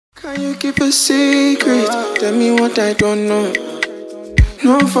Can you keep a secret? Tell me what I don't know.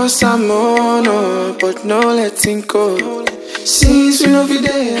 No for some more, no, but no letting go. Since we know we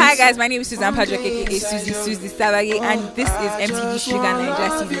there. Hi guys, my name is Suzzy Suzz, aka Suzzy Suzz, and this is MTV Shuga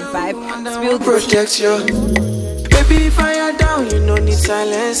Naija season 5. Spill the Protect you. Baby, fire down, you no need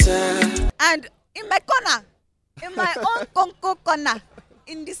silencer. And in my corner, in my own Conco corner,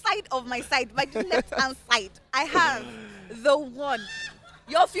 in the side of my side, by the left hand side, I have the one,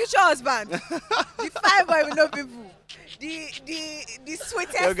 your future husband, the fine boy with no people. The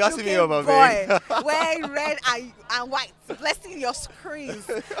sweetest looking boy wearing red and white, blessing your screens.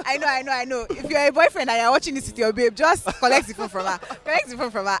 I know. If you're a boyfriend and you're watching this with your babe, just collect the phone from her.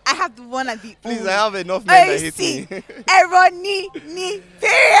 I have the one and the Please, I have enough men that hate me. Eronini,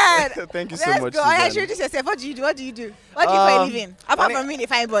 period. Thank you so much. Let's go. I introduce yourself. What do you do? What do you do for a living? Apart from being a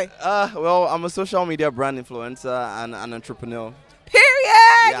fine boy. Well, I'm a social media brand influencer and an entrepreneur. Period.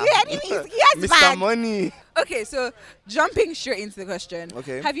 Yeah. You enemies. Yes, Mr. Money. Okay, so jumping straight into the question.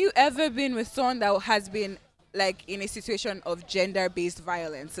 Okay. Have you ever been with someone that has been like in a situation of gender-based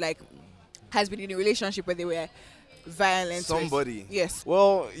violence? Like has been in a relationship where they were violent? Somebody. Yes.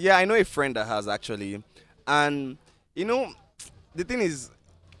 Well, yeah, I know a friend that has actually. And you know, the thing is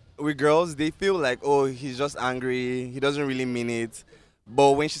with girls, they feel like, oh, he's just angry, he doesn't really mean it.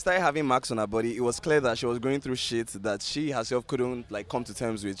 But when she started having marks on her body, it was clear that she was going through shit that she herself couldn't like come to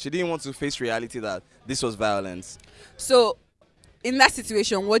terms with. She didn't want to face reality that this was violence. So, in that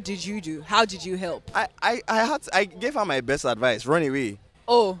situation, what did you do? How did you help? I gave her my best advice: run away.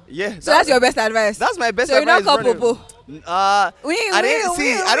 Oh, yeah. So that's your best advice. That's my best advice. So advice. You're not call Popo. I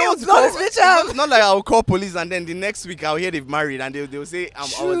don't want to call this bitch out. It's not like I'll call police and then the next week I'll hear they've married and they'll say I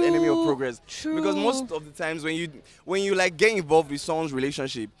was enemy of progress. True. Because most of the times when you like get involved with someone's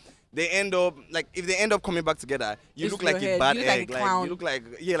relationship, they end up like if they end up coming back together, you look like a bad egg. Like you look like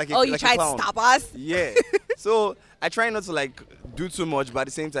like a you tried to stop us. Yeah. So I try not to like do too much, but at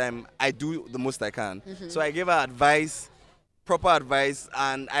the same time I do the most I can. So I gave her advice. Proper advice,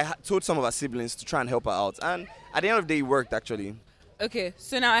 and I told some of her siblings to try and help her out, and at the end of the day it worked actually. Okay,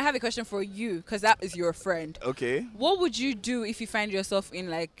 so now I have a question for you, because that is your friend. Okay, what would you do if you find yourself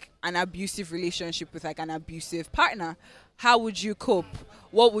in like an abusive relationship with like an abusive partner? How would you cope?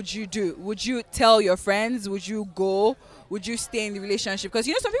 What would you do? Would you tell your friends? Would you go? Would you stay in the relationship? Because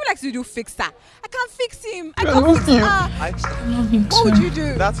you know some people like to do fixer. I can't fix him. I can't fix her. What would you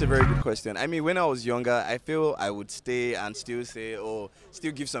do? That's a very good question. I mean, when I was younger, I feel I would stay and still say,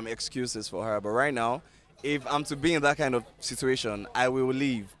 still give some excuses for her. But right now, if I'm to be in that kind of situation, I will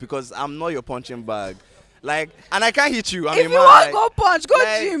leave because I'm not your punching bag. Like, and I can't hit you. If you want go punch, go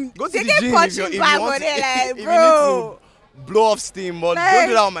gym. Go to they the get gym. punching bag over there, like, bro. Blow off steam, but don't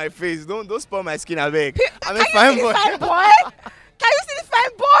do that on my face. Don't spoil my skin, I beg. I'm a fine boy. Can you see the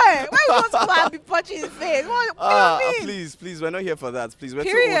fine boy? Why would you want to go and be punching his face? What do you mean? Please, we're not here for that. Please, we're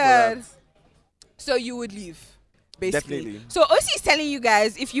Period. too old for that. So you would leave, basically. Definitely. So OC is telling you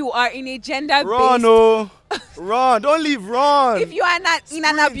guys, if you are in a gender-based... Run, don't leave, run. If you are not in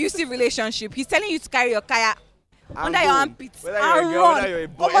an abusive relationship, he's telling you to carry your kaya under your armpits and run. Whether you're a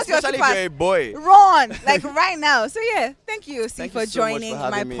boy, especially if you're a boy. Run, like right now. So yeah, thank you, OC, for so joining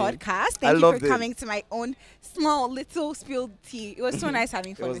my podcast. Thank you for coming to my own small little spilled tea. It was so nice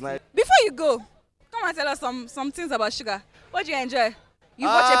having fun with you. Before you go, come and tell us some things about Shuga. What do you enjoy? You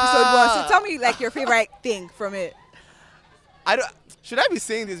watched episode 1, so tell me like your favorite thing from it. Should I be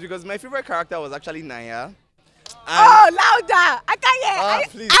saying this because my favorite character was actually Naya? Oh, louder! I can't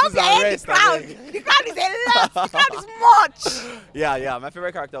hear. Please the crowd. The crowd is a lot. The crowd is much. Yeah. My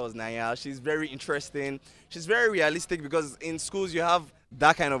favorite character was Naya. She's very interesting. She's very realistic because in schools you have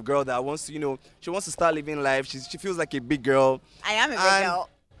that kind of girl that wants to, she wants to start living life. She feels like a big girl. I am a big girl.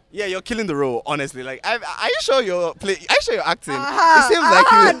 Yeah, you're killing the role, honestly. Like, are you sure you're acting? It seems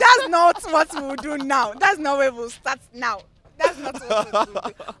like you. That's not what we'll do now. That's not where we'll start now. That's not what we'll do.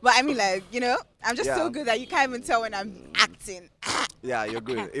 But I mean, like, I'm just so good that you can't even tell when I'm acting. Yeah, you're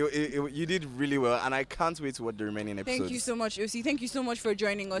good. You did really well, and I can't wait to watch the remaining episodes. Thank you so much, OC. Thank you so much for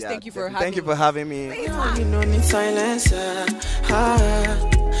joining us. Thank you for having me. You don't need silencer.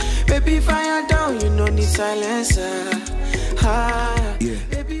 Baby, fire down. You don't need silencer.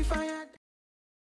 Baby, fire